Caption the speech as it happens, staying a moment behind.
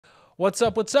What's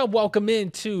up? What's up? Welcome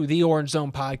into the Orange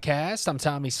Zone podcast. I'm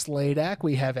Tommy Sladek.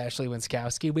 We have Ashley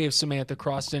Wenskoski. We have Samantha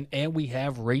Croston, and we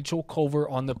have Rachel Culver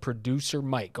on the producer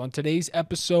mic. On today's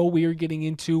episode, we are getting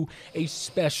into a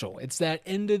special. It's that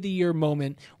end of the year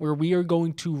moment where we are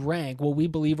going to rank what we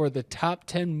believe are the top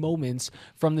 10 moments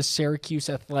from the Syracuse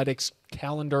Athletics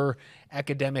calendar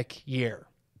academic year.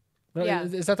 Yeah.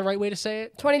 Is that the right way to say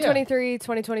it? 2023,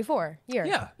 2024 year.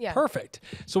 Yeah, perfect.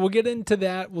 So we'll get into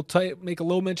that. We'll make a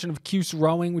little mention of Cuse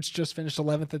rowing, which just finished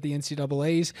 11th at the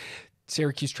NCAAs.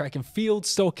 Syracuse track and field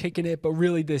still kicking it, but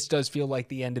really this does feel like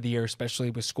the end of the year,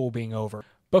 especially with school being over.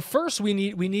 But first, we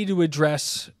need to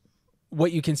address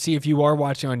what you can see if you are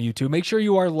watching on YouTube. Make sure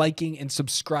you are liking and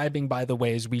subscribing, by the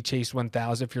way, as we chase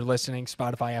 1,000. If you're listening,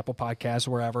 Spotify, Apple Podcasts,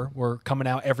 wherever, we're coming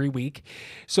out every week.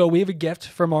 So we have a gift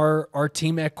from our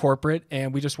team at corporate,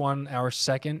 and we just won our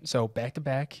second, so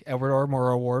back-to-back Edward R.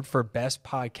 Murrow Award for Best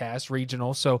Podcast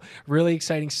Regional. So really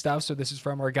exciting stuff. So this is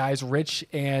from our guys, Rich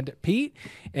and Pete,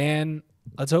 and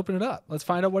let's open it up. Let's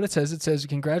find out what it says. It says,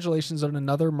 congratulations on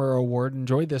another Murrow Award.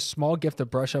 Enjoy this small gift to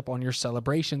brush up on your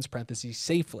celebrations, parentheses,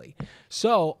 safely.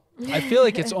 So I feel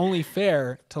like it's only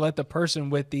fair to let the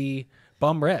person with the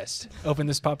bum wrist open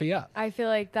this puppy up. I feel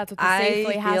like that's what the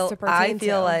safely has to pertain to. I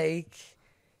feel like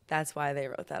that's why they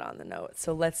wrote that on the note.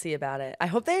 So let's see about it. I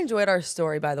hope they enjoyed our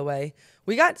story, by the way.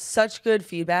 We got such good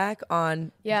feedback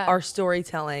on our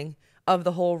storytelling of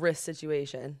the whole wrist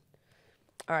situation.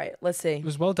 All right, let's see. It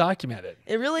was well documented.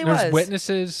 It really There's was.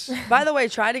 witnesses. By the way,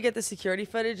 try to get the security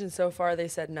footage, and so far they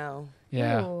said no.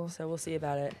 Yeah. Ooh. So we'll see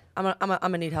about it. I'm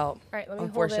gonna need help. All right, let me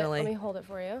unfortunately. hold it. Let me hold it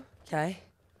for you. Okay.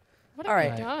 What All have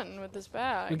right. you done with this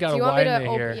bag? We got Do a you want me widen to it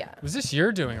open- here. yeah. Was this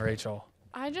your doing, Rachel?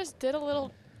 I just did a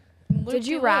little. Did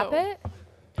you wrap it?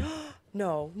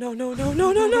 No. They're They're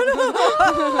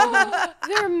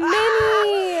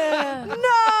mini. No.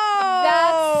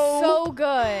 That's so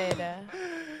good.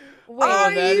 Wait,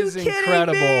 Are that you is kidding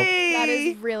incredible. me? that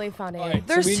is really funny. All right,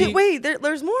 There's so we two. need- Wait,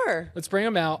 there's more. Let's bring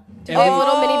them out. Do they have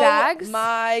little mini Oh bags?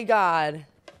 My God.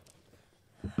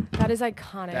 That is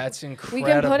iconic. That's incredible. We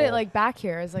can put it like back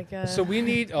here as like a. So we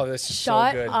need. Oh, this is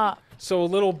Shut so good. up. So a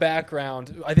little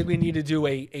background. I think we need to do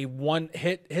a one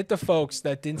hit the folks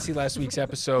that didn't see last week's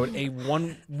episode a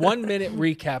one minute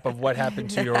recap of what happened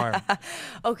to your arm.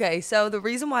 Okay, so the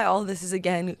reason why all of this is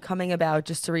again coming about,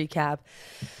 just to recap,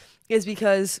 is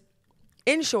because,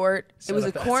 in short, it was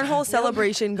a cornhole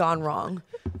celebration gone wrong.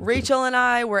 Rachel and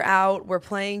I were out, we're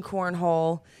playing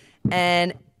cornhole,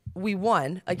 and we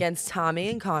won against Tommy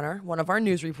and Connor, one of our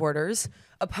news reporters.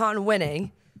 Upon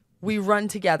winning, we run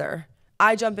together.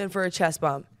 I jump in for a chest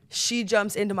bump. She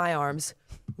jumps into my arms.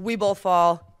 We both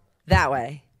fall that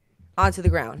way onto the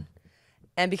ground.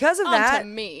 And because of that... Onto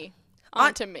me.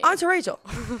 Onto me. Onto Rachel.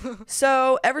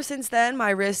 So ever since then, my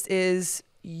wrist is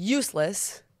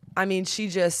useless. I mean, she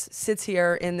just sits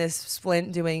here in this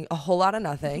splint doing a whole lot of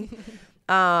nothing.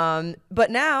 But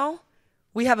now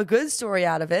we have a good story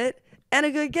out of it and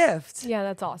a good gift. Yeah,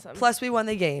 that's awesome. Plus, we won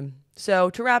the game. So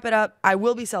to wrap it up, I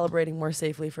will be celebrating more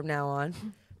safely from now on.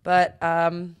 But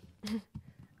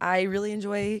I really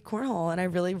enjoy cornhole, and I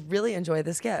really, really enjoy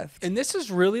this gift. And this is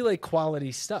really like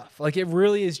quality stuff. Like it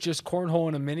really is just cornhole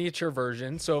in a miniature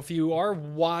version. So if you are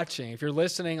watching, if you're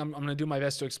listening, I'm going to do my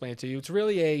best to explain it to you. It's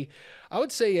really I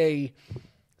would say a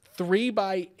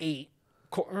 3x8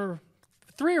 or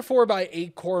 3 or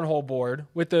 4x8 cornhole board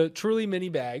with the truly mini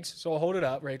bags. So I'll hold it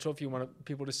up, Rachel, if you want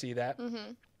people to see that.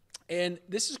 Mm-hmm. And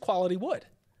this is quality wood.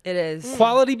 It is.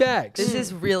 Quality bags. This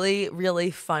is really,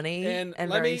 really funny and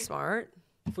very smart.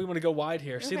 If we want to go wide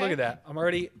here. See, Okay. look at that. I'm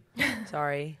already...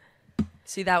 Sorry.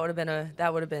 See, that would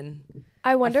have been.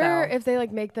 I wonder foul. if they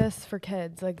like make this for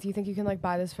kids. Like, do you think you can like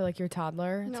buy this for like your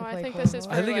toddler? No, to I play think this is cornhole?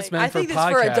 for I think it's like- meant I for think it's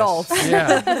podcasts. for adults.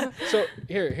 Yeah. So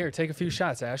here, take a few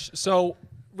shots, Ash. So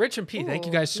Rich and Pete, thank you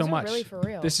Ooh, guys so these are much. really for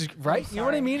real. This is right. I'm You know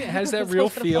what I sorry. mean? It has that real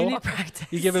feel. You need practice.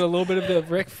 You give it a little bit of the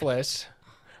Rick Fliss.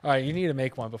 All right, you need to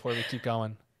make one before we keep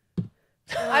going.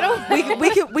 I don't.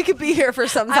 We could be here for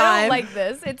some time. I don't like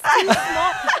this. It's too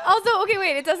small. Also, okay,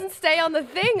 wait. It doesn't stay on the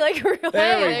thing. Like, really?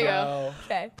 There we you go.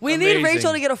 Okay. We need Amazing.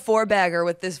 Rachel to get a 4-bagger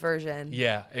with this version.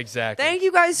 Yeah, exactly. Thank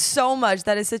you guys so much.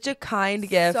 That is such a kind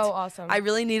gift. So awesome. I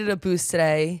really needed a boost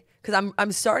today because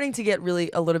I'm starting to get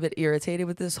really a little bit irritated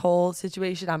with this whole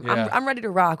situation. Yeah. I'm ready to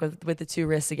rock with the two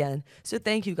wrists again. So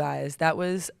thank you guys. That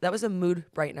was a mood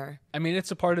brightener. I mean,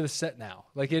 it's a part of the set now.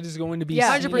 Like it is going to be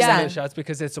Yeah, seen in 100%. the shots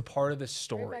because it's a part of the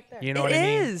story. Right back there. You know It what I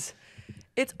mean? is.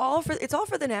 It's all for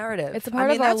the narrative. It's a part I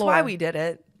mean, of our that's why lore. we did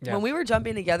it. Yeah. When we were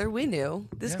jumping together, we knew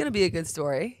this is Yeah. going to be a good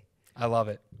story. I love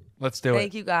it. Let's do it.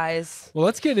 Thank you, guys. Well,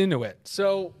 let's get into it.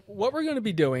 So what we're going to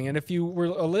be doing, and if you were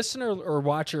a listener or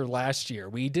watcher last year,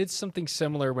 we did something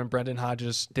similar when Brendan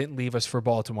Hodges didn't leave us for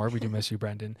Baltimore. We do miss you,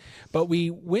 Brendan. But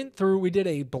we did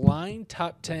a blind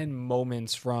top 10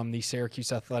 moments from the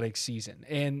Syracuse athletics season.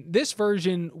 And this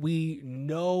version, we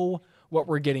know what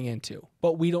we're getting into,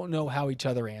 but we don't know how each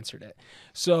other answered it.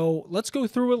 So let's go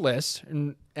through a list.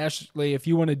 And Ashley, if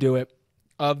you want to do it,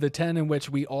 of the 10 in which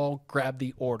we all grab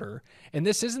the order. And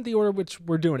this isn't the order which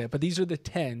we're doing it, but these are the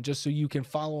 10 just so you can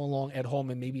follow along at home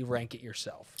and maybe rank it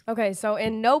yourself. Okay, so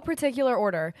in no particular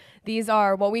order, these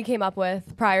are what we came up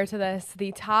with prior to this,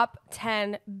 the top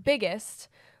 10 biggest,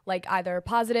 like either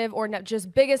positive or not,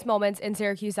 just biggest moments in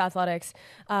Syracuse athletics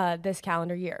this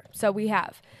calendar year. So we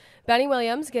have Benny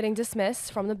Williams getting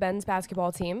dismissed from the men's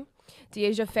basketball team,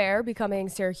 Dyaisha Fair becoming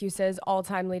Syracuse's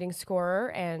all-time leading scorer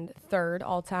and third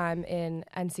all-time in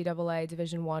NCAA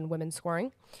Division I women's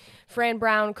scoring. Fran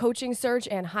Brown coaching search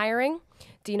and hiring.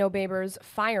 Dino Babers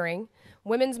firing.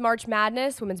 Women's March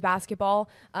Madness, women's basketball,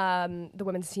 the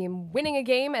women's team winning a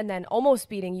game and then almost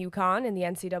beating UConn in the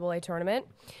NCAA tournament.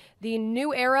 The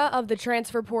new era of the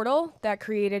transfer portal that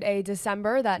created a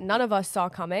December that none of us saw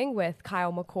coming with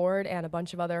Kyle McCord and a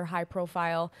bunch of other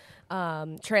high-profile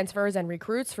transfers and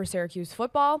recruits for Syracuse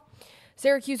football.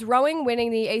 Syracuse rowing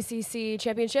winning the ACC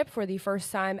championship for the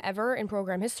first time ever in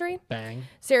program history. Bang.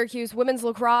 Syracuse women's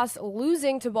lacrosse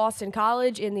losing to Boston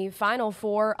College in the Final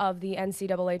Four of the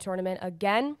NCAA tournament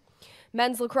again.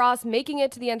 Men's lacrosse making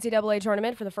it to the NCAA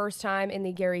tournament for the first time in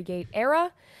the Gary Gait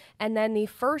era. And then the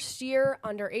first year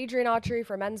under Adrian Autry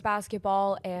for men's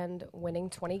basketball and winning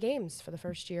 20 games for the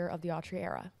first year of the Autry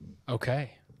era.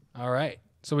 Okay. All right.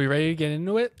 So we ready to get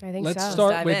into it? I think Let's so.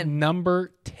 start Dive with in.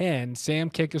 number 10. Sam,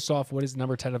 kick us off. What is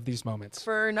number 10 of these moments?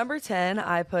 For number 10,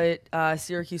 I put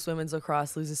Syracuse women's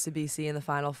lacrosse loses to BC in the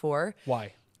Final Four.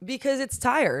 Why? Because it's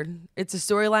tired. It's a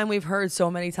storyline we've heard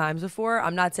so many times before.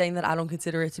 I'm not saying that I don't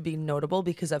consider it to be notable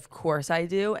because of course I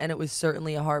do, and it was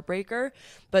certainly a heartbreaker.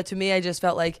 But to me, I just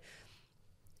felt like,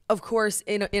 of course,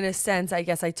 in a sense, I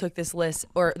guess I took this list,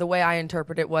 or the way I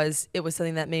interpret it was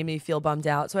something that made me feel bummed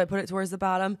out. So I put it towards the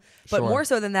bottom. But Sure. more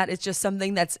so than that, it's just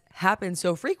something that's happened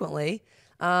so frequently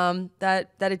that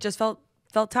it just felt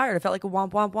tired. It felt like a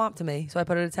womp, womp, womp to me. So I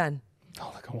put it at 10. Oh,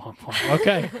 like a womp womp.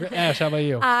 Okay. Ash, how about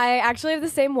you? I actually have the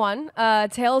same one.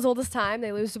 Tale as old as time.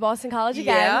 They lose to Boston College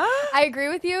again. Yeah? I agree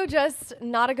with you. Just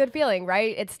not a good feeling,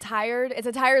 right? It's tired. It's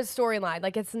a tired storyline.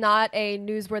 Like, it's not a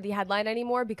newsworthy headline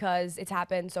anymore because it's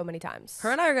happened so many times.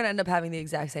 Her and I are going to end up having the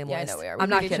exact same Yeah, I list. know we are. We I'm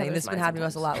not read each kidding. other's This has been minds happening to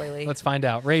us a lot lately. Let's find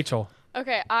out. Rachel.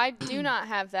 Okay, I do not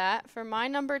have that. For my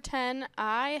number 10,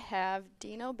 I have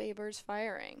Dino Babers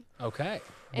firing. Okay.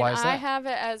 And Why is I that? have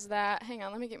it as that. Hang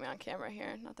on, let me get me on camera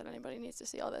here. Not that anybody needs to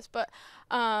see all this, but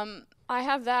I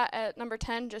have that at number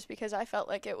 10 just because I felt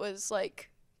like it was like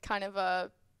kind of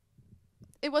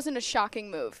it wasn't a shocking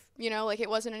move, you know, like it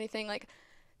wasn't anything like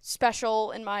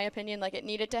special in my opinion. Like it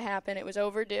needed to happen. It was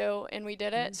overdue, and we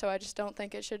did it. So I just don't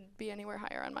think it should be anywhere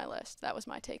higher on my list. That was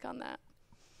my take on that.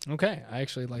 Okay. I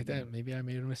actually like that. Maybe I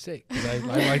made a mistake 'cause I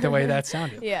like the way that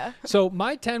sounded. Yeah. So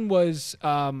my 10 was,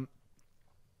 gosh.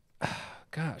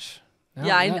 Now-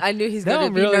 Yeah, now- I knew he's now going to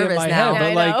I'm be really in nervous my now. head, Yeah, but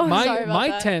I like know. my Sorry about my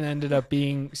that. 10 ended up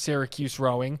being Syracuse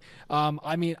rowing.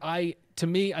 To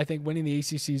me, I think winning the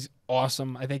ACC is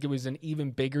awesome. I think it was an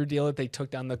even bigger deal that they took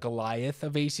down the Goliath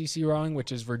of ACC rowing,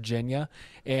 which is Virginia,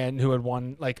 and who had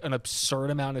won like an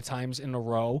absurd amount of times in a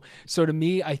row. So to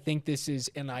me, I think this is,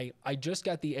 and I just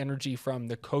got the energy from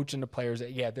the coach and the players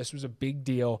that, yeah, this was a big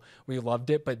deal. We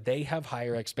loved it, but they have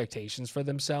higher expectations for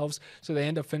themselves. So they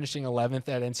end up finishing 11th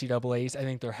at NCAAs. I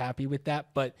think they're happy with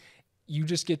that, but you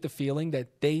just get the feeling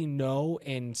that they know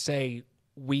and say,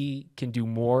 we can do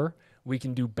more, we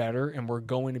can do better, and we're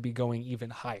going to be going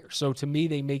even higher. So to me,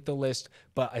 they make the list,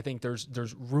 but I think there's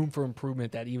room for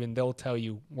improvement that even they'll tell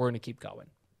you we're going to keep going.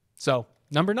 So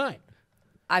number 9.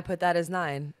 I put that as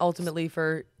 9. Ultimately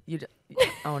for you.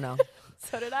 Oh no.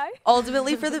 So did I.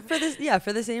 Ultimately for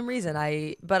the same reason.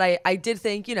 I did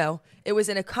think, you know, it was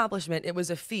an accomplishment. It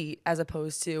was a feat as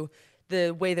opposed to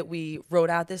the way that we wrote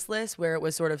out this list where it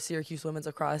was sort of Syracuse women's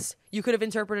lacrosse. You could have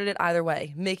interpreted it either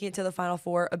way. Making it to the Final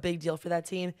Four, a big deal for that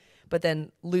team, but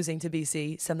then losing to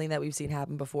BC, something that we've seen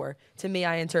happen before. To me,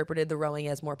 I interpreted the rowing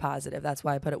as more positive. That's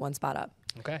why I put it one spot up.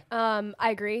 Okay. I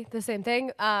agree. The same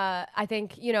thing. I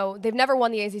think, you know, they've never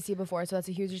won the ACC before, so that's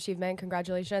a huge achievement.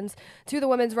 Congratulations to the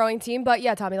women's rowing team. But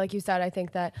yeah, Tommy, like you said, I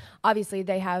think that obviously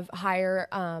they have higher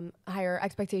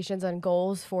expectations and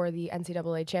goals for the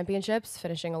NCAA championships,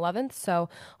 finishing 11th. So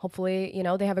hopefully, you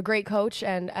know, they have a great coach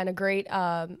and a great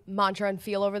mantra and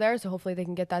feel over there. So hopefully they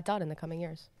can get that done in the coming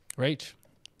years. Rach.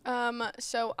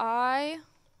 So I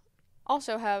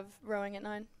also have rowing at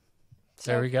 9.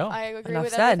 So There we go. I agree Enough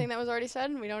with said. everything that was already said,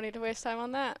 and we don't need to waste time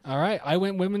on that. All right. I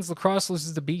went women's lacrosse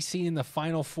loses to BC in the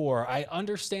Final Four. I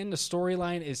understand the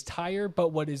storyline is tired, but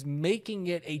what is making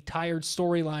it a tired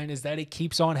storyline is that it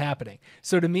keeps on happening.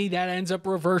 So to me, that ends up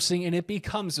reversing and it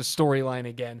becomes a storyline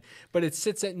again. But it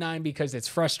sits at 9 because it's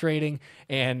frustrating,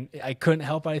 and I couldn't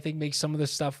help but I think make some of the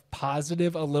stuff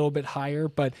positive a little bit higher.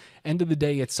 But end of the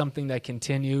day, it's something that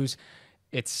continues.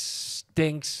 It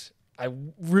stinks. I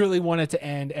really want it to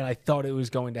end, and I thought it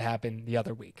was going to happen the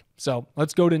other week. So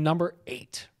let's go to number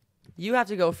 8. You have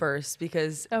to go first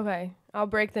because Okay, I'll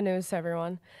break the news to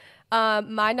everyone.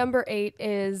 My number 8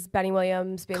 is Benny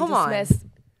Williams being Come on. dismissed.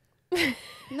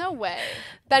 No way.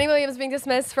 Benny Williams being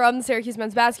dismissed from the Syracuse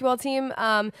men's basketball team.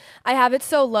 I have it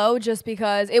so low just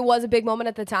because it was a big moment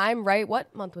at the time, right?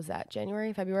 What month was that?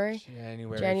 January, February?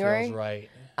 January feels right.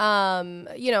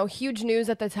 Huge news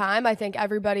at the time. I think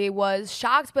everybody was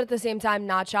shocked, but at the same time,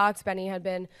 not shocked. Benny had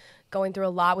been going through a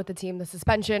lot with the team, the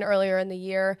suspension earlier in the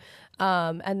year,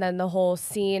 and then the whole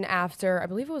scene after, I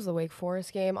believe it was the Wake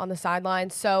Forest game on the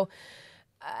sidelines. So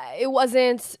it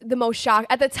wasn't the most shock.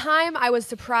 At the time, I was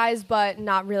surprised, but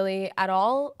not really at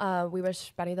all. We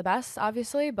wish Benny the best,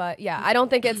 obviously, but yeah, I don't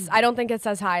think it's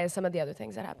as high as some of the other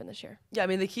things that happened this year. Yeah, I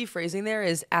mean, the key phrasing there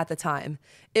is at the time.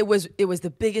 It was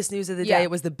the biggest news of the day. Yeah. It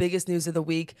was the biggest news of the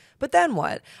week. But then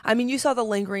what? I mean, you saw the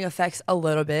lingering effects a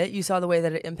little bit. You saw the way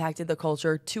that it impacted the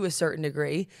culture to a certain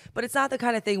degree. But it's not the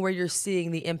kind of thing where you're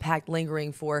seeing the impact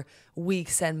lingering for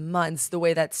weeks and months, the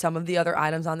way that some of the other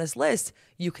items on this list,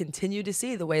 you continue to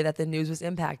see the way that the news was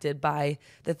impacted by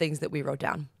the things that we wrote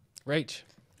down. Rach.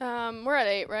 We're at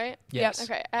 8, right? Yes.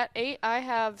 Okay, at 8, I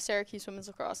have Syracuse women's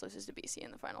lacrosse loses to BC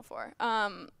in the Final Four.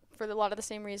 For a lot of the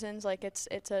same reasons, like it's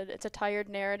a tired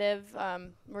narrative.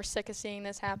 We're sick of seeing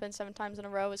this happen 7 times in a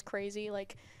row. Is crazy.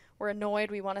 Like, we're annoyed.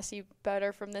 We want to see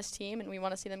better from this team, and we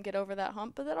want to see them get over that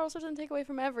hump. But that also doesn't take away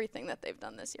from everything that they've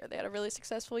done this year. They had a really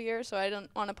successful year, so I don't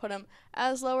want to put them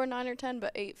as low or 9 or 10,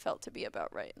 but 8 felt to be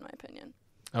about right in my opinion.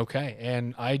 Okay,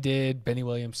 and I did Benny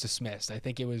Williams dismissed. I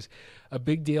think it was a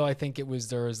big deal. I think there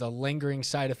was a lingering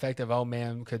side effect of, oh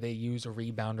man, could they use a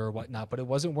rebounder or whatnot, but it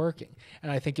wasn't working. And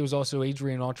I think it was also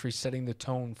Adrian Autry setting the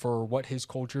tone for what his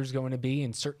culture is going to be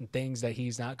and certain things that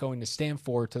he's not going to stand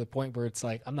for, to the point where it's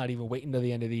like, I'm not even waiting till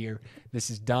the end of the year. This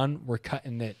is done. We're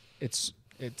cutting it. It's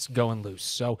going loose.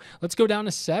 So let's go down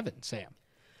to 7, Sam.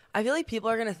 I feel like people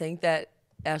are going to think that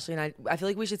Ashley and I feel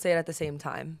like we should say it at the same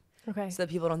time. Okay. So that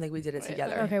people don't think we did it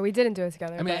together. Okay, we didn't do it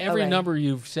together. I mean, but- every Okay. number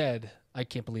you've said, I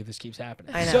can't believe this keeps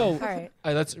happening. I know. So, All right.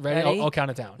 let's ready. Ready? I'll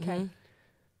count it down. Okay.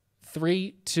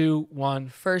 3, 2, 1.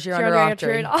 First year Sure, under I'm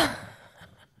Autry. I'm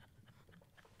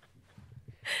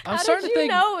How starting did to you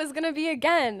think know it was going to be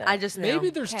again? I just knew.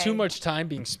 maybe there's Okay. too much time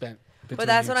being spent. But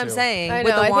that's between what you I'm two. saying. I with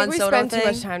know. the I Juan think we Soto spent too thing.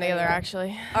 much time together,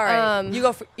 actually. All right. You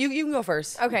go. You can go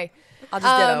first. Okay. I'll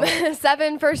just ditto.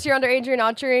 7, first year under Adrian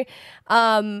Autry.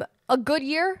 A good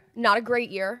year, not a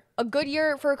great year. A good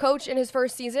year for a coach in his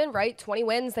first season, right? 20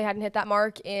 wins. They hadn't hit that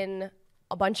mark in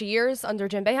a bunch of years under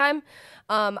Jim Boeheim.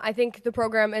 I think the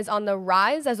program is on the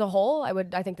rise as a whole.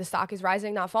 I think the stock is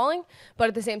rising, not falling. But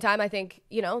at the same time, I think,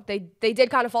 they did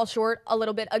kind of fall short a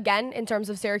little bit again in terms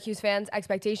of Syracuse fans'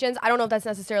 expectations. I don't know if that's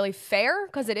necessarily fair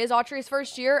because it is Autry's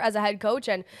first year as a head coach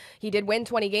and he did win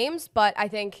 20 games. But I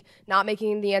think not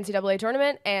making the NCAA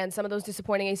tournament and some of those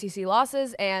disappointing ACC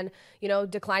losses and,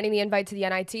 declining the invite to the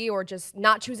NIT or just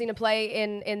not choosing to play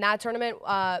in that tournament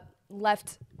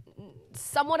left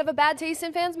somewhat of a bad taste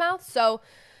in fans' mouths. So,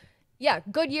 yeah,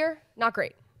 good year, not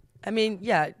great. I mean,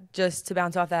 yeah, just to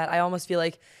bounce off that, I almost feel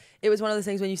like it was one of those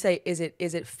things when you say, is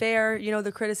it fair,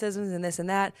 the criticisms and this and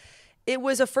that. It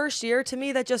was a first year to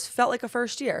me that just felt like a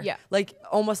first year. Yeah. Like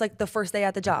almost like the first day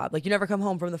at the job. Like you never come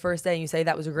home from the first day and you say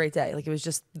that was a great day. Like it was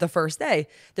just the first day.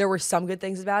 There were some good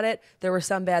things about it. There were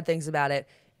some bad things about it.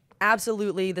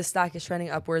 Absolutely, the stock is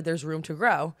trending upward. There's room to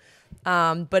grow.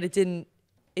 But it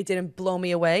didn't blow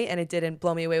me away, and it didn't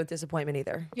blow me away with disappointment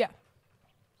either. Yeah.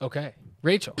 Okay.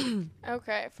 Rachel.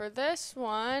 Okay, for this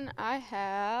one, I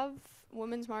have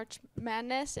Women's March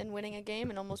Madness and winning a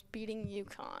game and almost beating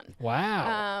UConn.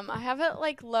 Wow. I have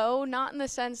it low, not in the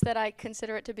sense that I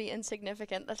consider it to be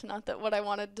insignificant. That's not what I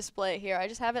want to display here. I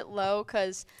just have it low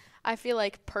because I feel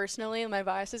like personally my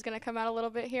bias is going to come out a little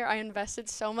bit here. I invested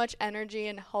so much energy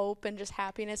and hope and just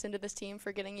happiness into this team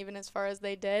for getting even as far as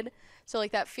they did. So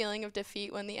that feeling of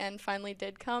defeat when the end finally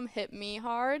did come hit me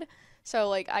hard.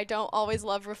 So I don't always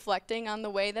love reflecting on the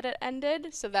way that it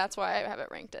ended. So that's why I have it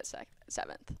ranked at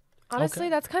 7th. Honestly, Okay.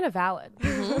 that's kind of valid.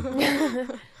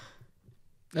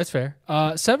 That's fair.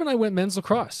 7, I went men's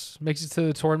lacrosse. Makes it to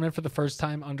the tournament for the first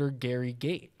time under Gary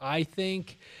Gait. I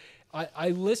think I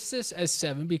list this as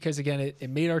 7 because, again, it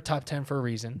made our top 10 for a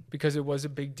reason, because it was a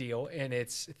big deal, and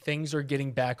things are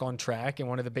getting back on track. And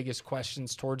one of the biggest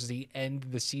questions towards the end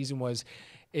of the season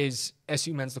is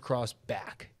SU men's lacrosse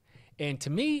back? And to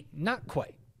me, not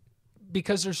quite,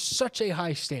 because there's such a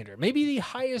high standard, maybe the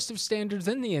highest of standards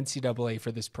in the NCAA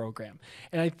for this program.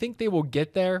 And I think they will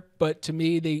get there, but to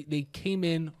me, they came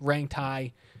in ranked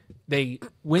high. They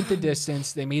went the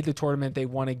distance. They made the tournament. They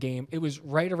won a game. It was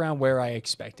right around where I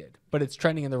expected, but it's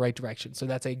trending in the right direction. So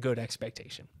that's a good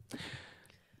expectation.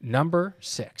 Number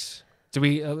 6. Do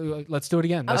we? Let's do it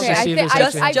again. Let's just see if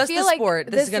there's I actually. feel the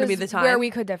sport. This is going to be the time where we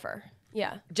could differ.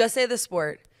 Yeah. Just say the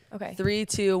sport. Okay. 3,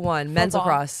 2, 1. Men's Football.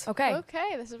 lacrosse. Okay.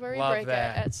 Okay, this is where we Love break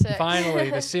that. it at 6.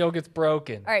 Finally, the seal gets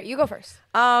broken. All right, you go first.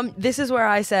 This is where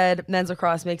I said men's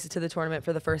lacrosse makes it to the tournament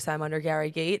for the first time under Gary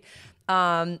Gait.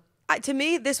 To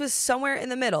me, this was somewhere in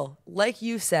the middle. Like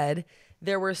you said,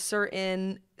 there were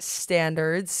certain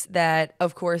standards that,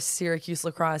 of course, Syracuse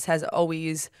lacrosse has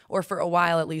always, or for a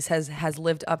while at least, has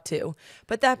lived up to.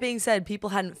 But that being said, people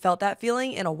hadn't felt that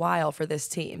feeling in a while for this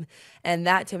team. And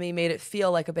that, to me, made it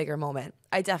feel like a bigger moment.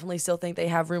 I definitely still think they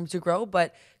have room to grow,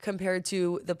 but compared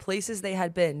to the places they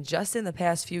had been just in the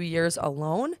past few years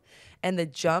alone, and the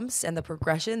jumps and the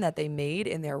progression that they made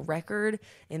in their record,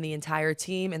 in the entire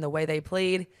team, in the way they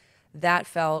played, it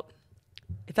felt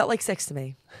like 6 to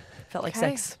me. Felt like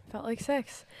 6. Felt like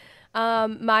 6.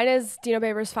 Mine is Dino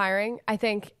Babers firing. I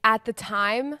think at the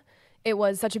time it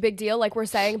was such a big deal, like we're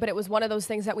saying, but it was one of those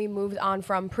things that we moved on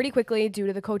from pretty quickly due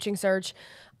to the coaching search,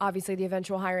 obviously the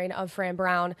eventual hiring of Fran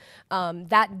Brown.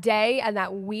 That day and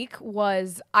that week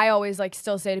was, I always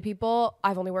still say to people,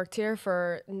 I've only worked here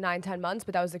for 9-10 months,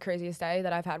 but that was the craziest day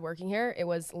that I've had working here. It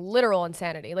was literal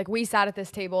insanity. We sat at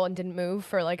this table and didn't move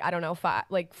for 4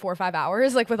 or 5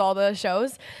 hours, with all the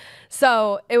shows.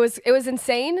 So it was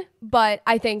insane, but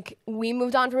I think we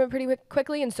moved on from it pretty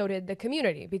quickly, and so did the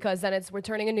community, because then we're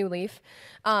turning a new leaf.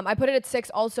 I put it at 6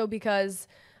 also because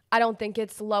I don't think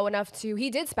it's low enough he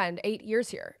did spend 8 years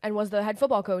here and was the head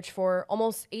football coach for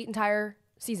almost 8 entire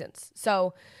seasons.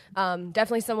 So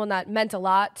definitely someone that meant a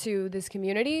lot to this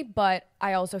community, but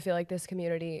I also feel like this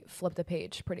community flipped the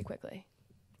page pretty quickly.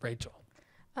 Rachel.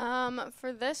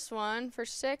 For this one, for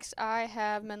 6, I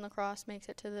have men lacrosse makes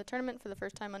it to the tournament for the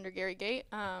first time under Gary Gait.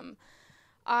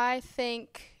 I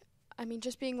think,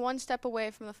 just being one step away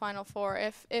from the Final Four,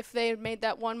 if they had made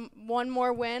that one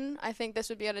more win, I think this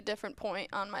would be at a different point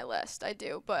on my list. I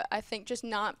do, but I think just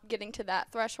not getting to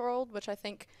that threshold, which I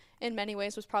think in many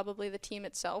ways was probably the team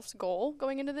itself's goal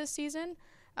going into this season,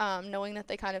 knowing that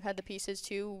they kind of had the pieces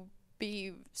to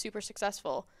be super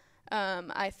successful.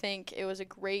 I think it was a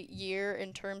great year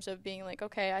in terms of being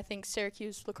okay, I think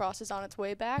Syracuse lacrosse is on its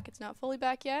way back. It's not fully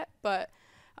back yet, but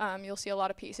you'll see a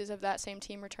lot of pieces of that same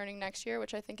team returning next year,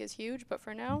 which I think is huge. But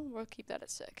for now, we'll keep that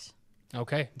at 6.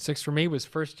 Okay. 6 for me was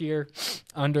first year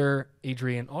under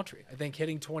Adrian Autry. I think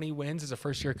hitting 20 wins as a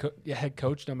first-year head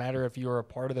coach, no matter if you're a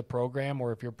part of the program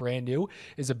or if you're brand new,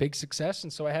 is a big success,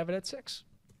 and so I have it at 6.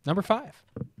 Number 5.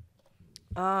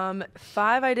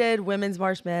 5, I did women's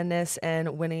March Madness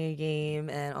and winning a game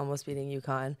and almost beating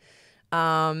UConn.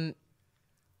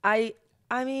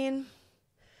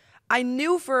 I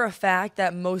knew for a fact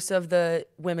that most of the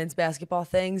women's basketball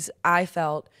things I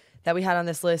felt that we had on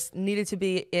this list needed to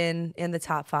be in the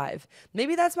top 5.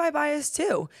 Maybe that's my bias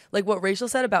too. Like what Rachel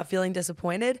said about feeling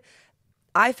disappointed,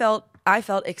 I felt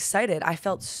excited. I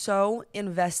felt so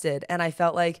invested, and I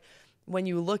felt like when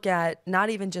you look at not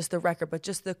even just the record, but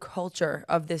just the culture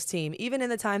of this team, even in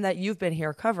the time that you've been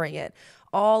here covering it,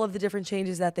 all of the different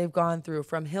changes that they've gone through,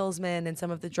 from Hillsman and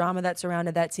some of the drama that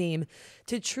surrounded that team,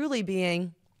 to truly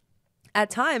being at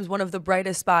times one of the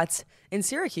brightest spots in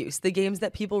Syracuse, the games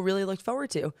that people really looked forward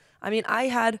to. I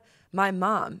had my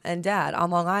mom and dad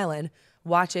on Long Island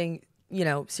watching,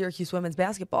 Syracuse women's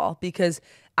basketball, because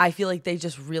I feel like they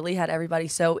just really had everybody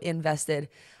so invested.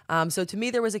 So to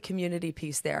me, there was a community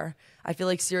piece there. I feel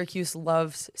like Syracuse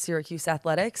loves Syracuse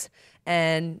athletics,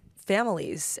 and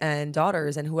families and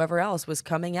daughters and whoever else was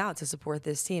coming out to support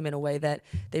this team in a way that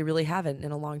they really haven't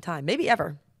in a long time, maybe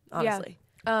ever, honestly.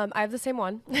 Yeah. I have the same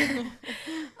one.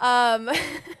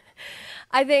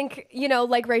 I think,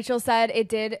 like Rachel said,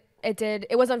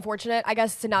 it was unfortunate, I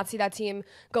guess, to not see that team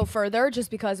go further,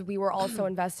 just because we were all so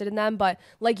invested in them. But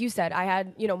like you said, I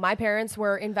had, my parents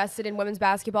were invested in women's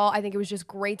basketball. I think it was just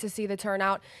great to see the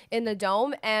turnout in the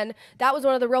Dome. And that was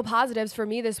one of the real positives for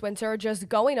me this winter, just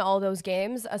going to all those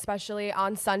games, especially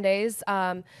on Sundays.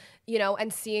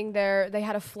 and seeing they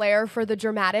had a flair for the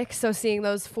dramatic. So seeing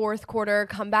those fourth quarter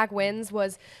comeback wins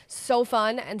was so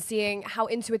fun, and seeing how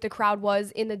into it the crowd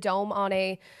was in the Dome on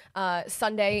a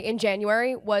Sunday in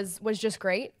January was just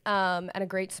great, and a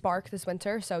great spark this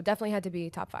winter. So definitely had to be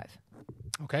top 5.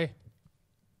 Okay.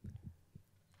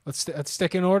 Let's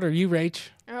stick in order. You, Rach.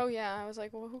 Oh, yeah. I was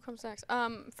like, well, who comes next?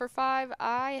 For 5,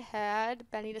 I had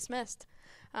Benny dismissed.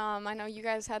 I know you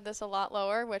guys had this a lot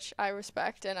lower, which I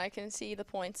respect, and I can see the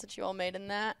points that you all made in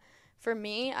that. For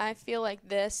me, I feel like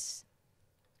this,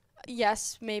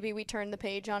 yes, maybe we turned the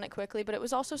page on it quickly, but it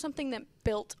was also something that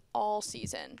built all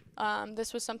season.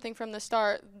 This was something from the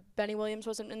start. Benny Williams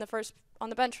wasn't on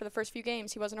the bench for the first few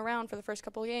games. He wasn't around for the first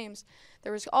couple of games.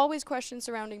 There was always questions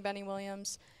surrounding Benny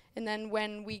Williams. And then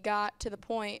when we got to the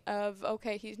point of,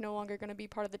 okay, he's no longer going to be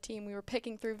part of the team, we were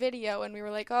picking through video, and we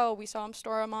were like, oh, we saw him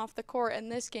storm off the court in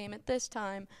this game at this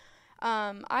time.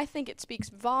 I think it speaks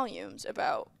volumes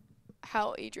about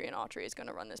how Adrian Autry is going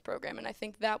to run this program, and I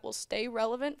think that will stay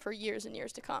relevant for years and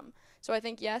years to come. So I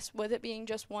think, yes, with it being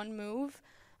just one move,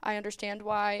 I understand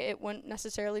why it wouldn't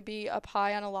necessarily be up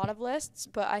high on a lot of lists,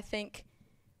 but I think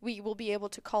we will be able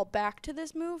to call back to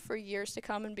this move for years to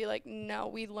come and be like, no,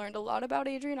 we learned a lot about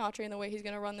Adrian Autry and the way he's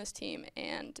going to run this team,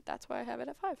 and that's why I have it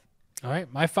at 5. All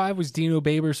right. My 5 was Dino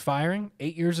Babers firing.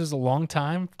 8 years is a long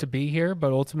time to be here,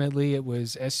 but ultimately it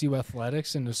was SU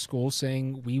Athletics and the school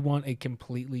saying we want a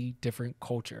completely different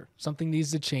culture. Something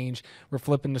needs to change. We're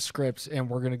flipping the scripts, and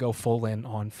we're going to go full in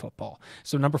on football.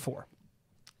 So number 4.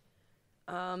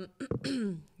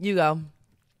 You go.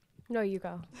 No, you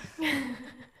go.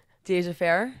 Dyaisha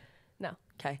Fair? No.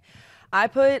 Okay. I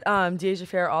put Dyaisha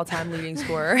Fair all-time leading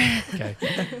scorer. Okay.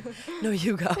 No,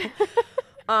 you go.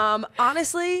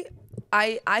 Honestly,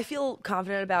 I feel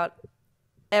confident about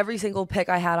every single pick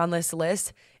I had on this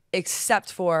list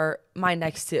except for my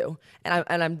next 2,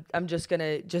 and I'm just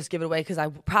gonna give it away because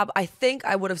I think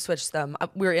I would have switched them.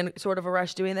 We were in sort of a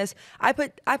rush doing this. I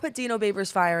put Dino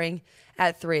Babers firing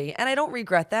at 3, and I don't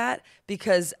regret that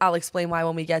because I'll explain why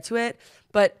when we get to it.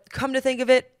 But come to think of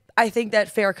it, I think that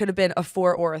Fair could have been a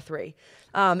 4 or a 3.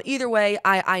 Either way,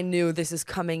 I knew this is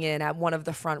coming in at one of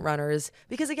the front runners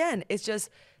because, again, it's just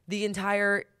the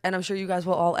entire, and I'm sure you guys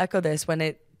will all echo this when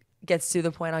it gets to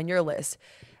the point on your list.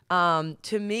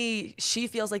 To me, she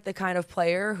feels like the kind of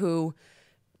player who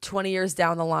 20 years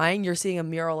down the line, you're seeing a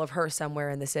mural of her somewhere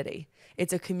in the city.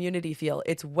 It's a community feel.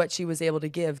 It's what she was able to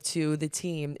give to the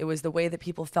team. It was the way that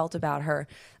people felt about her.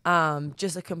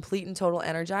 Just a complete and total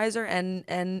energizer.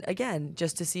 And again,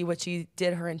 just to see what she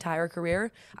did her entire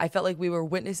career, I felt like we were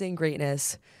witnessing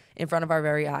greatness in front of our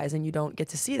very eyes, and you don't get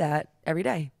to see that every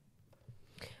day.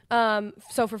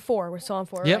 So for 4, we're still on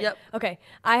 4, Yep. right? Yep. Okay.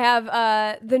 I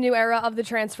have the new era of the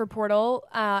transfer portal,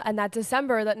 and that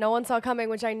December that no one saw coming,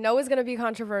 which I know is going to be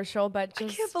controversial, but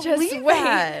just wait.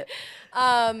 That.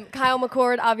 Kyle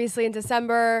McCord, obviously in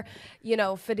December,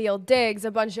 Fadil Diggs,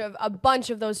 a bunch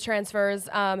of those transfers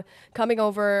coming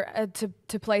over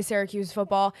to play Syracuse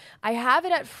football. I have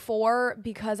it at 4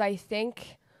 because I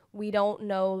think we don't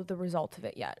know the result of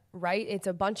it yet, right? It's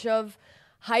a bunch of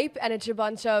hype and it's a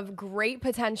bunch of great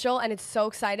potential, and it's so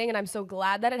exciting, and I'm so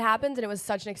glad that it happened, and it was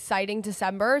such an exciting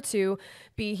December to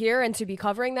be here and to be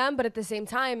covering them. But at the same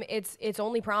time, it's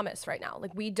only promise right now.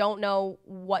 Like, we don't know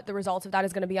what the results of that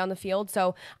is going to be on the field,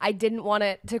 so I didn't want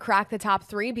it to crack the top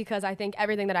 3 because I think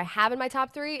everything that I have in my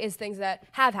top 3 is things that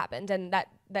have happened and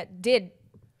that did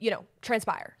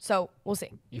transpire. So we'll see.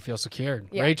 You feel secured.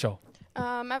 Yeah. Rachel.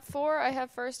 At 4, I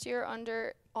have first year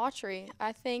under Autry.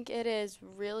 I think it is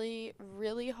really,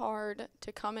 really hard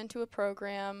to come into a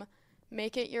program,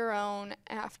 make it your own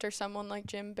after someone like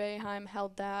Jim Boeheim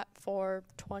held that for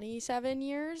 27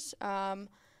 years. I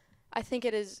think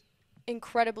it is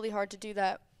incredibly hard to do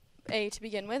that, to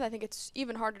begin with. I think it's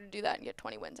even harder to do that and get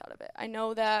 20 wins out of it. I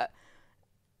know that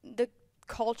the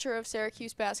culture of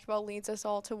Syracuse basketball leads us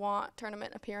all to want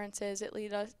tournament appearances. It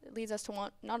leads us to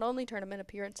want not only tournament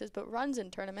appearances, but runs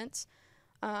in tournaments.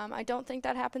 I don't think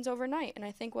that happens overnight, and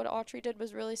I think what Autry did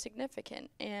was really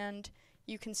significant. And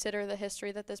you consider the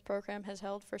history that this program has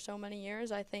held for so many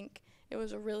years, I think it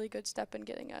was a really good step in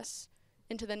getting us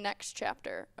into the next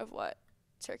chapter of what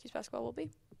Syracuse basketball will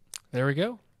be. There we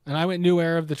go. And I went new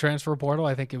era of the transfer portal.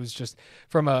 I think it was just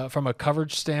from a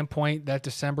coverage standpoint, that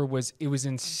December was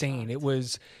insane. It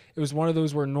was one of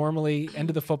those where normally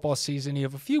end of the football season you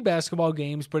have a few basketball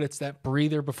games, but it's that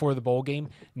breather before the bowl game.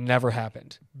 Never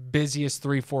happened. Busiest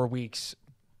 3-4 weeks.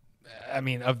 I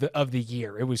mean, of the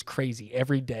year. It was crazy.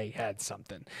 Every day had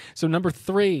something. So number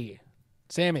 3,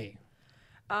 Sammy.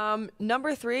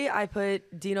 Number 3, I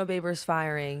put Dino Babers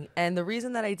firing, and the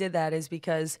reason that I did that is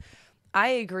because I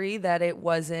agree that it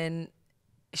wasn't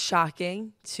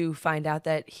shocking to find out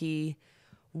that he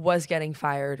was getting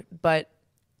fired, but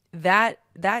that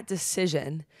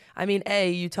decision, I mean,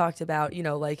 you talked about,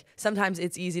 like sometimes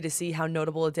it's easy to see how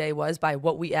notable a day was by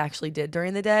what we actually did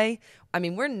during the day. I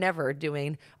mean, we're never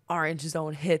doing orange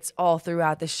zone hits all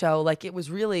throughout the show. Like it was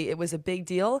a big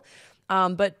deal.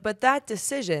 But that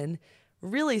decision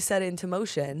really set into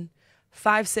motion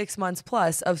 5-6 months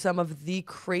plus of some of the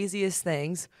craziest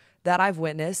things that I've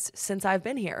witnessed since I've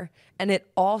been here. And it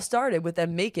all started with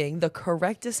them making the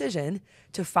correct decision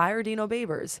to fire Dino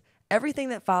Babers. Everything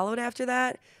that followed after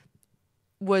that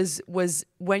was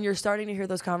when you're starting to hear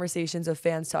those conversations of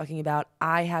fans talking about,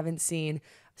 I haven't seen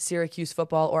Syracuse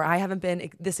football, or I haven't been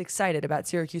this excited about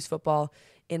Syracuse football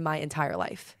in my entire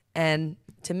life. And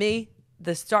to me,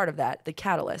 the start of that, the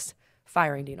catalyst,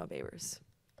 firing Dino Babers.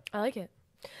 I like it.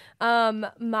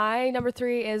 My number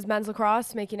 3 is men's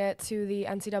lacrosse, making it to the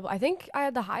NCAA. I think I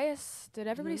had the highest. Did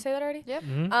everybody say that already?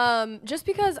 Yep. Just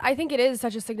because I think it is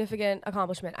such a significant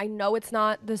accomplishment. I know it's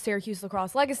not the Syracuse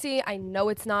lacrosse legacy. I know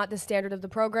it's not the standard of the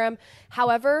program.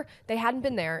 However, they hadn't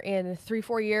been there in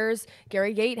 3-4 years.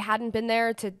 Gary Gait hadn't been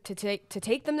there to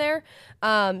take them there.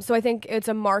 So I think it's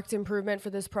a marked improvement for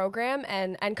this program.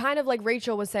 And kind of like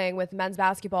Rachel was saying with men's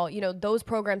basketball, those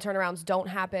program turnarounds don't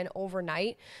happen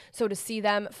overnight. So to see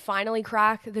them finally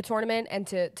crack the tournament and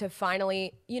to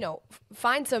finally,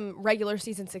 find some regular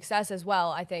season success as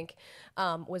well, I think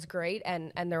was great.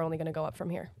 And they're only going to go up from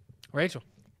here. Rachel.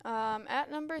 At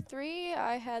number 3,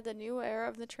 I had the new era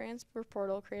of the transfer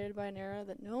portal created by an era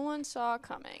that no one saw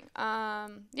coming.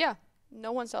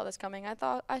 No one saw this coming. I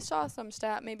thought I saw some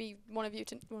stat. Maybe one of you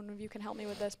can help me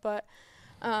with this, but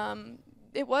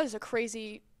it was a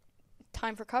crazy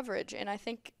time for coverage, and I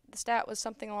think the stat was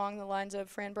something along the lines of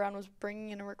Fran Brown was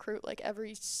bringing in a recruit like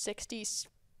every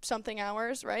 60-something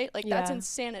hours, right? Like, that's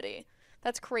insanity.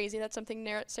 That's crazy. That's something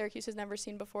Syracuse has never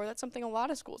seen before. That's something a lot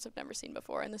of schools have never seen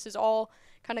before, and this is all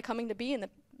kind of coming to be in the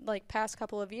past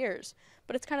couple of years.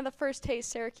 But it's kind of the first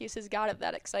taste Syracuse has got of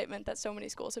that excitement that so many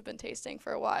schools have been tasting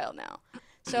for a while now.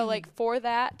 So, for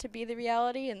that to be the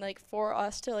reality and, for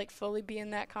us to, fully be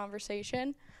in that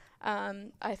conversation,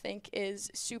 I think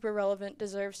is super relevant,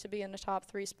 deserves to be in the top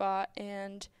 3 spot,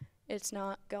 and it's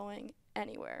not going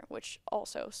anywhere, which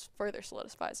also further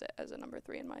solidifies it as a number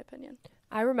 3 in my opinion.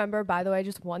 I remember, by the way,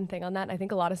 just one thing on that, and I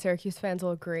think a lot of Syracuse fans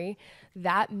will agree,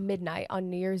 that midnight on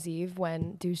New Year's Eve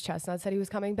when Deuce Chestnut said he was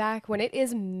coming back, when it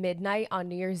is midnight on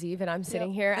New Year's Eve and I'm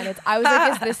sitting here and I was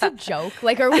like, is this a joke?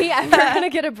 Are we ever going to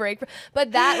get a break?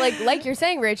 But that, like you're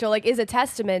saying, Rachel, is a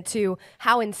testament to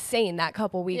how insane that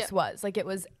couple weeks was. It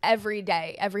was every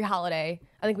day, every holiday.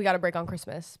 I think we got a break on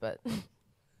Christmas, but...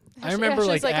 I remember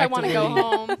I want to go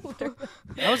home.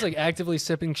 I was actively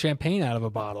sipping champagne out of a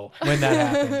bottle when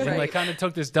that happened. And kind of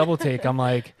took this double take. I'm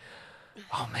like,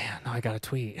 oh man, now I got to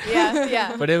tweet.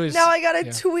 Yeah. But it was now I got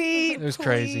to tweet. It was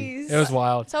crazy. It was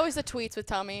wild. It's always the tweets with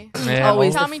Tommy. Yeah,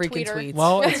 always Tommy the freaking tweeter. tweets.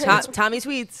 Well, Tommy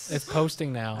tweets. It's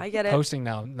posting now. I get it. Posting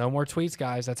now. No more tweets,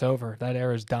 guys. That's over. That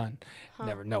era's done.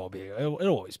 Never. No, it'll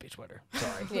always be Twitter.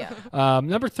 Sorry. Yeah.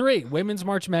 Number 3, women's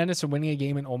March Madness and winning a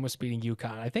game and almost beating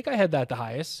UConn. I think I had that the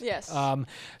highest. Yes.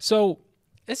 So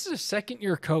this is a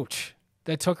second-year coach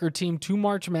that took her team to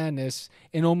March Madness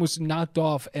and almost knocked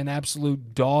off an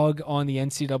absolute dog on the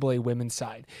NCAA women's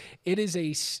side. It is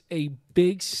a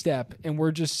big step, and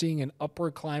we're just seeing an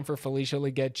upward climb for Felicia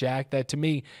Leggett-Jack that, to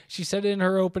me, she said it in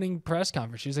her opening press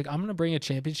conference. She's like, I'm going to bring a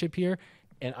championship here,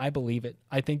 and I believe it.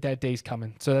 I think that day's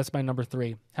coming. So that's my number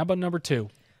 3. How about number 2?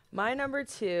 My number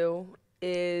 2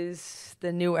 is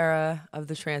the new era of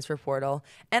the transfer portal.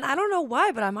 And I don't know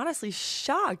why, but I'm honestly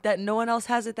shocked that no one else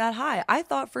has it that high. I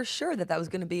thought for sure that was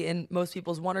going to be in most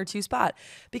people's 1 or 2 spot.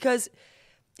 Because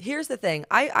here's the thing.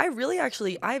 I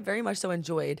very much so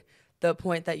enjoyed the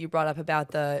point that you brought up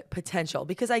about the potential,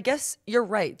 because I guess you're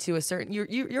right to a certain,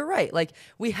 you're right.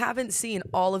 We haven't seen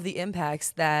all of the impacts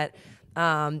that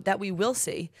we will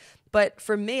see. But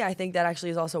for me, I think that actually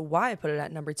is also why I put it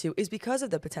at number 2, is because of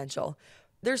the potential.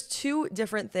 There's 2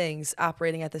 different things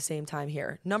operating at the same time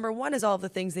here. Number 1 is all of the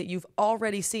things that you've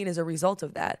already seen as a result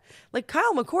of that.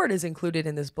 Kyle McCord is included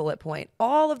in this bullet point.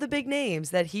 All of the big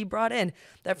names that he brought in,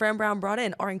 that Fran Brown brought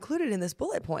in, are included in this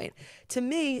bullet point. To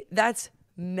me, that's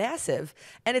massive.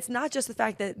 And it's not just the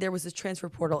fact that there was this transfer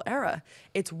portal era.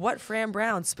 It's what Fran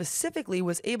Brown specifically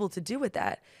was able to do with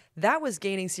that. That was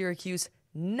gaining Syracuse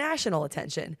national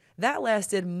attention. That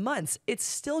lasted months. It's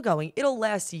still going. It'll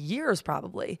last years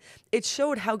probably. It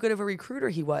showed how good of a recruiter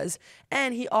he was,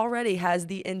 and he already has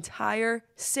the entire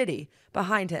city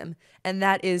behind him, and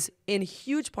that is in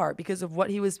huge part because of what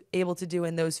he was able to do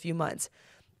in those few months.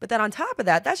 But then on top of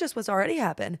that, that's just what's already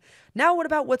happened. Now what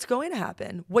about what's going to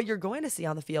happen? What you're going to see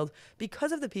on the field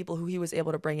because of the people who he was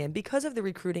able to bring in, because of the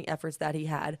recruiting efforts that he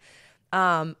had.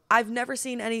 I've never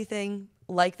seen anything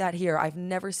like that here. I've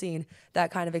never seen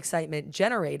that kind of excitement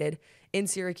generated in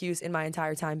Syracuse in my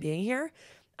entire time being here.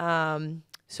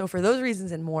 So for those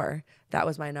reasons and more, that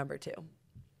was my number 2.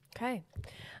 Okay.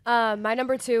 My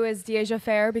number 2 is Dyaisha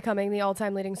Fair becoming the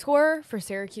all-time leading scorer for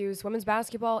Syracuse women's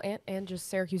basketball and just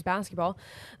Syracuse basketball.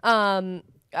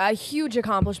 A huge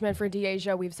accomplishment for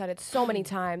Dyaisha. We've said it so many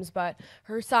times, but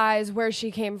her size, where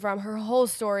she came from, her whole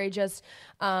story, just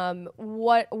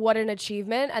what an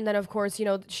achievement. And then, of course, you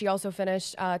know, she also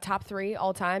finished top 3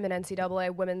 all-time in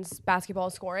NCAA women's basketball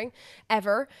scoring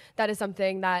ever. That is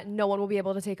something that no one will be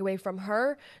able to take away from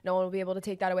her. No one will be able to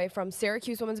take that away from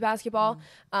Syracuse women's basketball.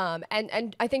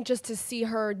 And I think just to see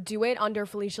her do it under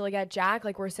Felicia Leggett-Jack,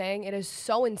 like we're saying, it is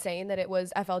so insane that it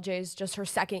was FLJ's just her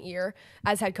second year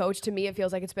as head coach. To me, it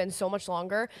feels like it's been so much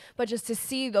longer, but just to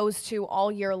see those two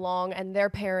all year long and their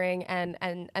pairing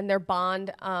and their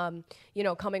bond, you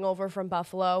know, coming over from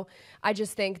Buffalo, I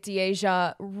just think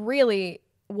Dyaisha really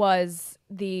was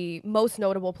the most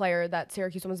notable player that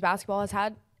Syracuse women's basketball has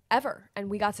had ever, and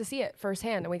we got to see it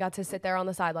firsthand, and we got to sit there on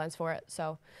the sidelines for it.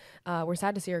 So we're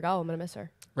sad to see her go. I'm gonna miss her.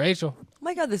 Rachel. Oh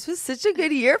my God, this was such a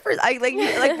good year for like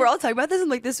we're all talking about this. I'm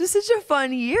like, this was such a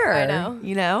fun year. I know.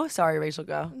 You know? Sorry, Rachel,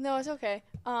 go. No, it's okay.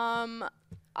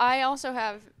 I also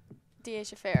have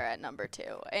Dyaisha Fair at number 2,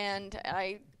 and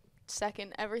I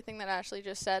second everything that Ashley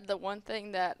just said. The one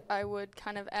thing that I would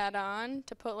kind of add on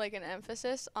to put like an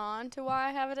emphasis on to why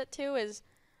I have it at 2 is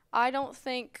I don't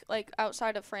think, like,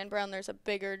 outside of Fran Brown, there's a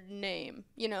bigger name,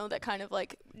 you know, that kind of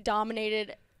like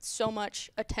dominated so much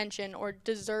attention or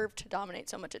deserved to dominate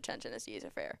so much attention as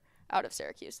Dyaisha Fair out of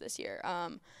Syracuse this year.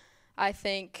 I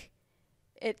think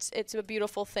it's a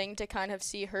beautiful thing to kind of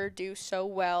see her do so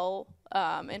well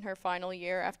in her final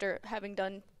year after having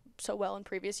done so well in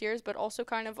previous years, but also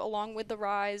kind of along with the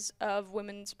rise of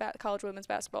college women's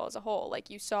basketball as a whole.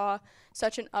 Like, you saw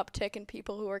such an uptick in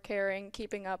people who are caring,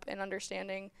 keeping up, and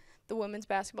understanding the women's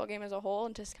basketball game as a whole,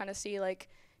 and just kind of see like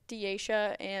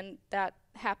Dyaisha and that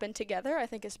happen together, I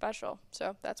think is special.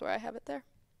 So that's where I have it there.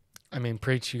 I mean,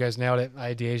 preach, you guys nailed it. I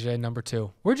had Dyaisha at number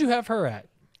 2. Where'd you have her at?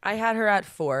 I had her at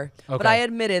 4, but I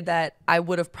admitted that I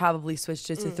would have probably switched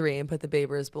it to 3 and put the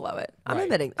Babers below it. I'm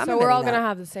admitting. So we're all going to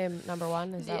have the same number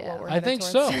 1? Is that what we're I think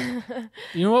towards? so.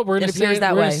 You know what? We're going to say it.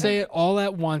 That We're way. going to say it all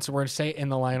at once. We're going to say it in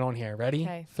the line on here. Ready?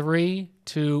 Okay. 3,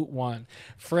 2, 1.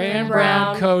 Fran Brown.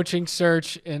 Brown coaching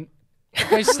search and.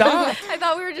 Okay, stop. I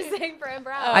thought we were just saying Fran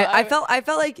Brown. I felt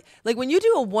like when you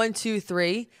do a 1, 2,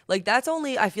 3, like that's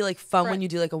only, I feel like, fun when you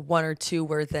do like a 1 or 2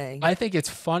 word thing. I think it's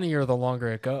funnier the longer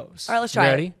it goes. All right, let's try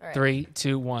it. Ready? All right. 3,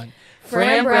 2, 1.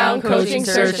 Fran Brown coaching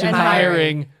search and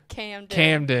hiring.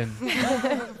 Camden.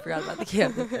 Forgot about the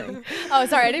Camden thing. Oh,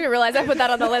 sorry, I didn't even realize I put that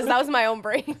on the list. That was my own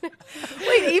brain.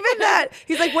 Wait, even that.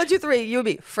 He's like 1, 2, 3. You would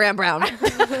be Fran Brown.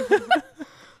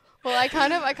 Well, I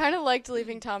kind of liked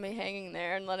leaving Tommy hanging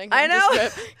there and letting him I know.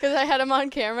 just rip, because I had him on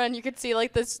camera and you could see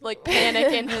like this like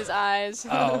panic in his eyes.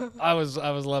 Oh, I was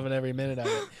loving every minute of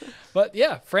it. But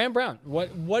yeah, Fran Brown.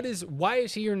 Why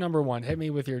is he your number 1? Hit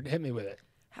me with it.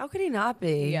 How could he not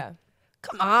be? Yeah.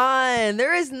 Come on.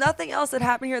 There is nothing else that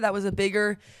happened here that was a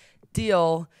bigger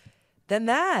deal than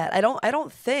that.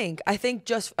 I think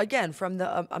just, again, from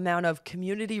the amount of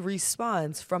community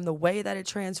response, from the way that it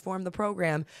transformed the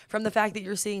program, from the fact that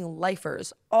you're seeing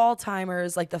lifers,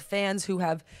 all-timers, like the fans who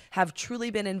have truly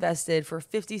been invested for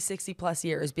 50, 60 plus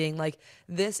years, being like,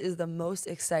 this is the most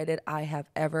excited I have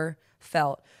ever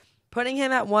felt. Putting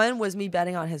him at 1 was me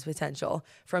betting on his potential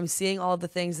from seeing all of the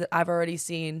things that I've already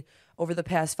seen over the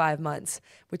past 5 months,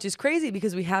 which is crazy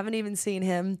because we haven't even seen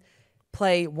him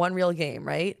play one real game,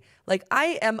 right? Like,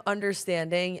 I am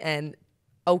understanding and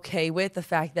okay with the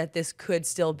fact that this could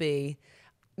still be,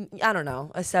 I don't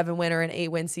know, a 7-win or an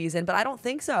 8-win season, but I don't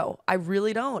think so. I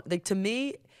really don't. Like, to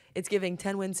me, it's giving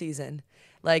 10-win season.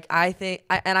 Like, I think,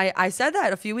 I said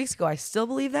that a few weeks ago. I still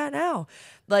believe that now.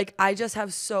 Like, I just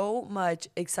have so much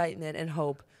excitement and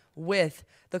hope with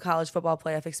the college football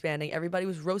playoff expanding. Everybody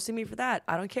was roasting me for that.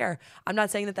 I don't care. I'm not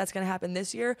saying that that's going to happen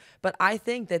this year, but I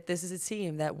think that this is a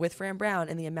team that with Fran Brown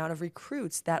and the amount of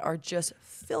recruits that are just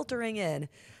filtering in,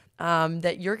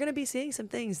 that you're going to be seeing some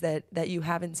things that you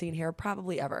haven't seen here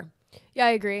probably ever. Yeah,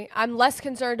 I agree. I'm less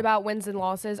concerned about wins and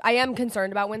losses. I am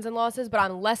concerned about wins and losses, but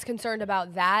I'm less concerned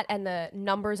about that and the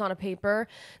numbers on a paper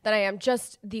than I am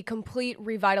just the complete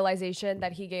revitalization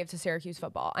that he gave to Syracuse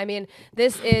football. I mean,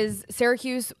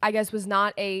 Syracuse, I guess, was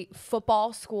not a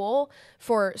football school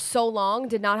for so long,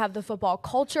 did not have the football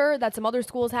culture that some other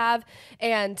schools have.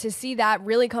 And to see that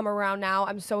really come around now,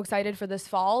 I'm so excited for this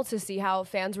fall to see how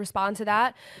fans respond to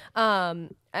that.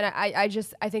 And I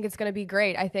think it's going to be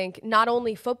great. I think not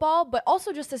only football, but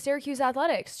also just the Syracuse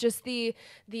athletics, just the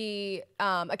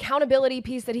accountability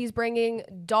piece that he's bringing,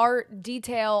 dart,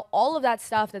 detail, all of that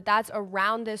stuff that's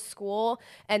around this school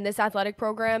and this athletic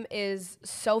program is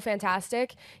so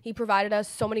fantastic. He provided us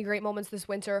so many great moments this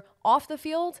winter off the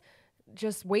field.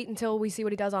 Just wait until we see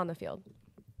what he does on the field.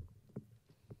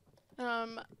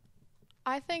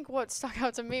 I think what stuck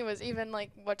out to me was even like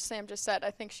what Sam just said.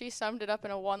 I think she summed it up in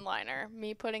a one-liner.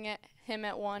 Me putting him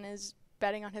at 1 is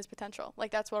betting on his potential. Like,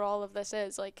 that's what all of this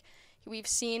is. Like, we've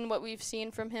seen what we've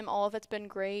seen from him. All of it's been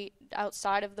great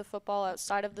outside of the football,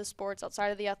 outside of the sports, outside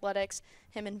of the athletics,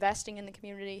 him investing in the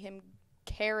community, him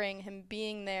caring, him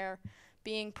being there,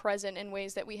 being present in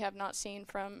ways that we have not seen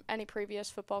from any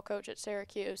previous football coach at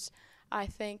Syracuse. I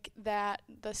think that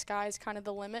the sky's kind of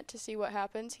the limit to see what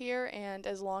happens here, and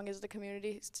as long as the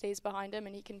community stays behind him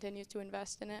and he continues to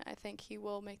invest in it, I think he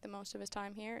will make the most of his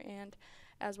time here, and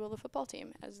as will the football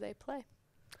team as they play.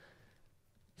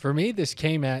 For me, this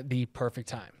came at the perfect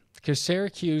time because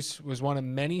Syracuse was one of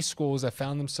many schools that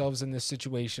found themselves in this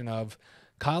situation of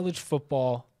college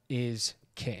football is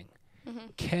king. Mm-hmm.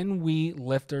 Can we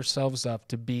lift ourselves up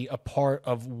to be a part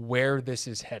of where this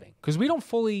is heading? Because we don't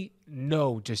fully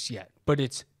know just yet, but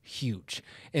it's huge.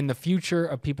 In the future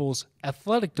of people's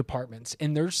athletic departments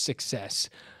and their success,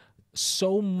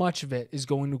 so much of it is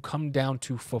going to come down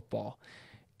to football.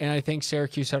 And I think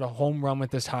Syracuse had a home run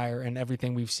with this hire and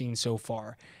everything we've seen so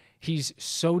far. He's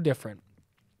so different.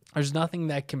 There's nothing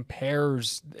that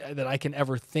compares that I can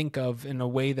ever think of in a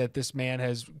way that this man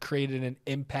has created an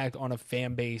impact on a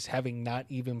fan base having not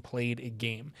even played a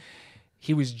game.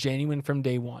 He was genuine from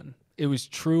day one. It was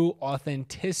true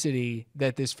authenticity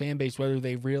that this fan base, whether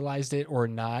they realized it or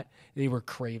not, they were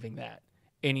craving that.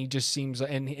 And he just seems,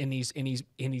 and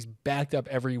he's backed up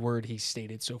every word he's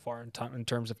stated so far in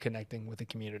terms of connecting with the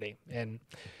community. And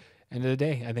end of the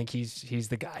day, I think he's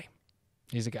the guy.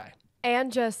 He's a guy.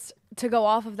 And just to go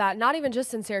off of that, not even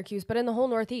just in Syracuse, but in the whole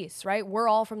Northeast, right? We're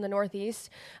all from the Northeast.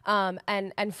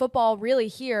 And football really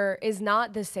here is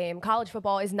not the same. College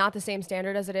football is not the same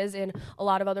standard as it is in a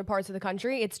lot of other parts of the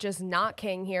country. It's just not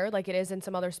king here like it is in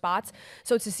some other spots.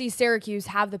 So to see Syracuse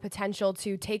have the potential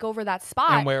to take over that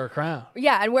spot. And wear a crown.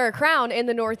 Yeah, and wear a crown in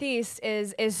the Northeast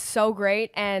is so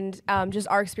great. And just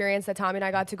our experience that Tommy and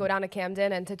I got to go down to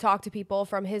Camden and to talk to people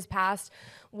from his past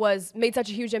made such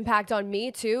a huge impact on me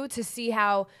too, to see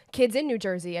how kids in New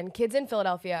Jersey and kids in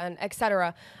Philadelphia and et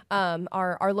cetera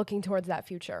are looking towards that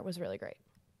future was really great.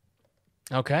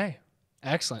 Okay.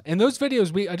 Excellent. And those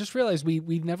videos, I just realized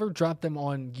we've never dropped them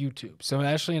on YouTube. So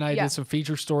Ashley and I did some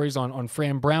feature stories on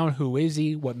Fran Brown, who is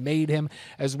he, what made him,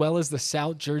 as well as the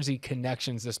South Jersey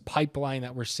connections, this pipeline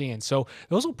that we're seeing. So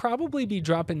those will probably be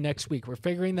dropping next week. We're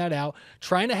figuring that out,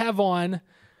 trying to have on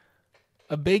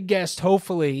a big guest,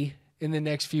 hopefully, in the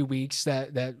next few weeks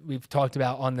that we've talked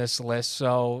about on this list.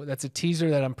 So that's a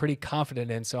teaser that I'm pretty confident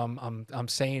in. So I'm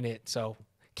saying it. So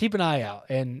keep an eye out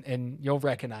and you'll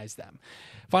recognize them.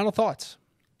 Final thoughts.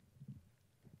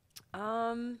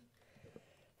 Final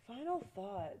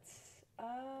thoughts.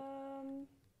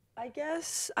 I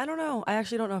guess, I don't know. I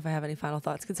actually don't know if I have any final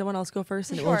thoughts. Could someone else go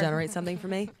first and it will generate something for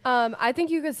me? I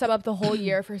think you could sum up the whole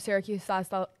year for Syracuse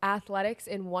athletics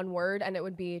in one word, and it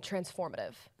would be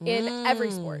transformative in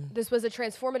every sport. This was a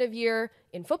transformative year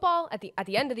in football at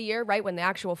the end of the year, right when the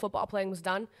actual football playing was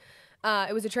done.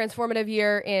 It was a transformative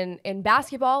year in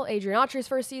basketball, Adrian Autry's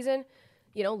first season.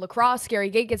 You know, lacrosse, Gary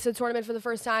Gait gets to the tournament for the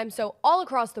first time. So all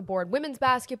across the board, women's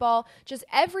basketball, just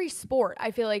every sport,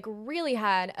 I feel like really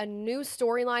had a new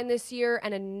storyline this year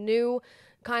and a new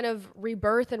kind of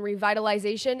rebirth and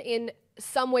revitalization in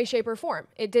some way, shape, or form.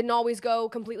 It didn't always go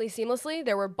completely seamlessly.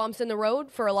 There were bumps in the road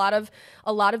for a lot of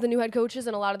the new head coaches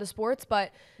and a lot of the sports,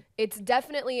 but it's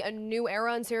definitely a new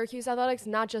era in Syracuse athletics,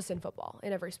 not just in football,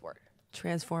 in every sport.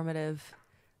 Transformative.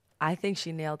 I think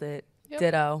she nailed it. Yep.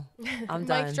 Ditto. I'm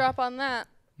done. Mic drop on that.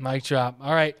 Mic drop.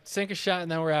 All right, sink a shot and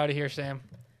then we're out of here, Sam.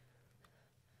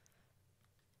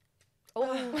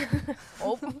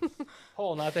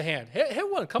 Hole, not the hand.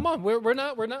 Hit one. Come on. We're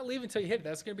not leaving until you hit it.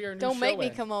 That's gonna be our new Don't show make me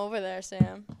end. come over there,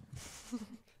 Sam.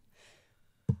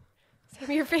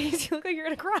 Sam, your face. You look like you're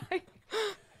gonna cry.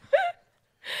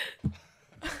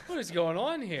 What is going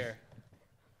on here?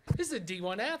 This is a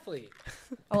D1 athlete.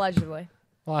 Allegedly.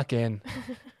 Lock in.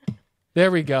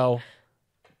 There we go.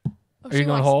 Oh, Are you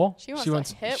going hole? She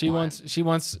wants to hit one. She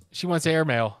wants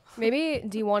airmail. Maybe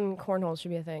D1 cornhole should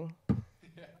be a thing.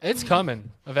 It's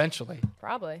coming eventually.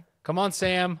 Probably. Come on,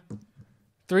 Sam.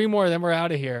 3 more, then we're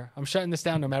out of here. I'm shutting this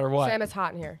down no matter what. Sam, it's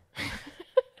hot in here.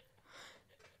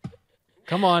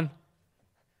 Come on.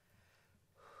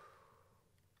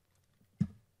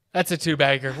 That's a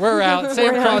 2-bagger. We're out.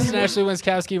 Sam Croston, Ashley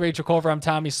Wenskoski, Rachel Culver. I'm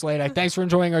Tommy Sladek. Thanks for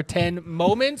enjoying our 10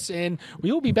 moments, and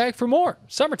we will be back for more.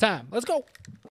 Summertime. Let's go.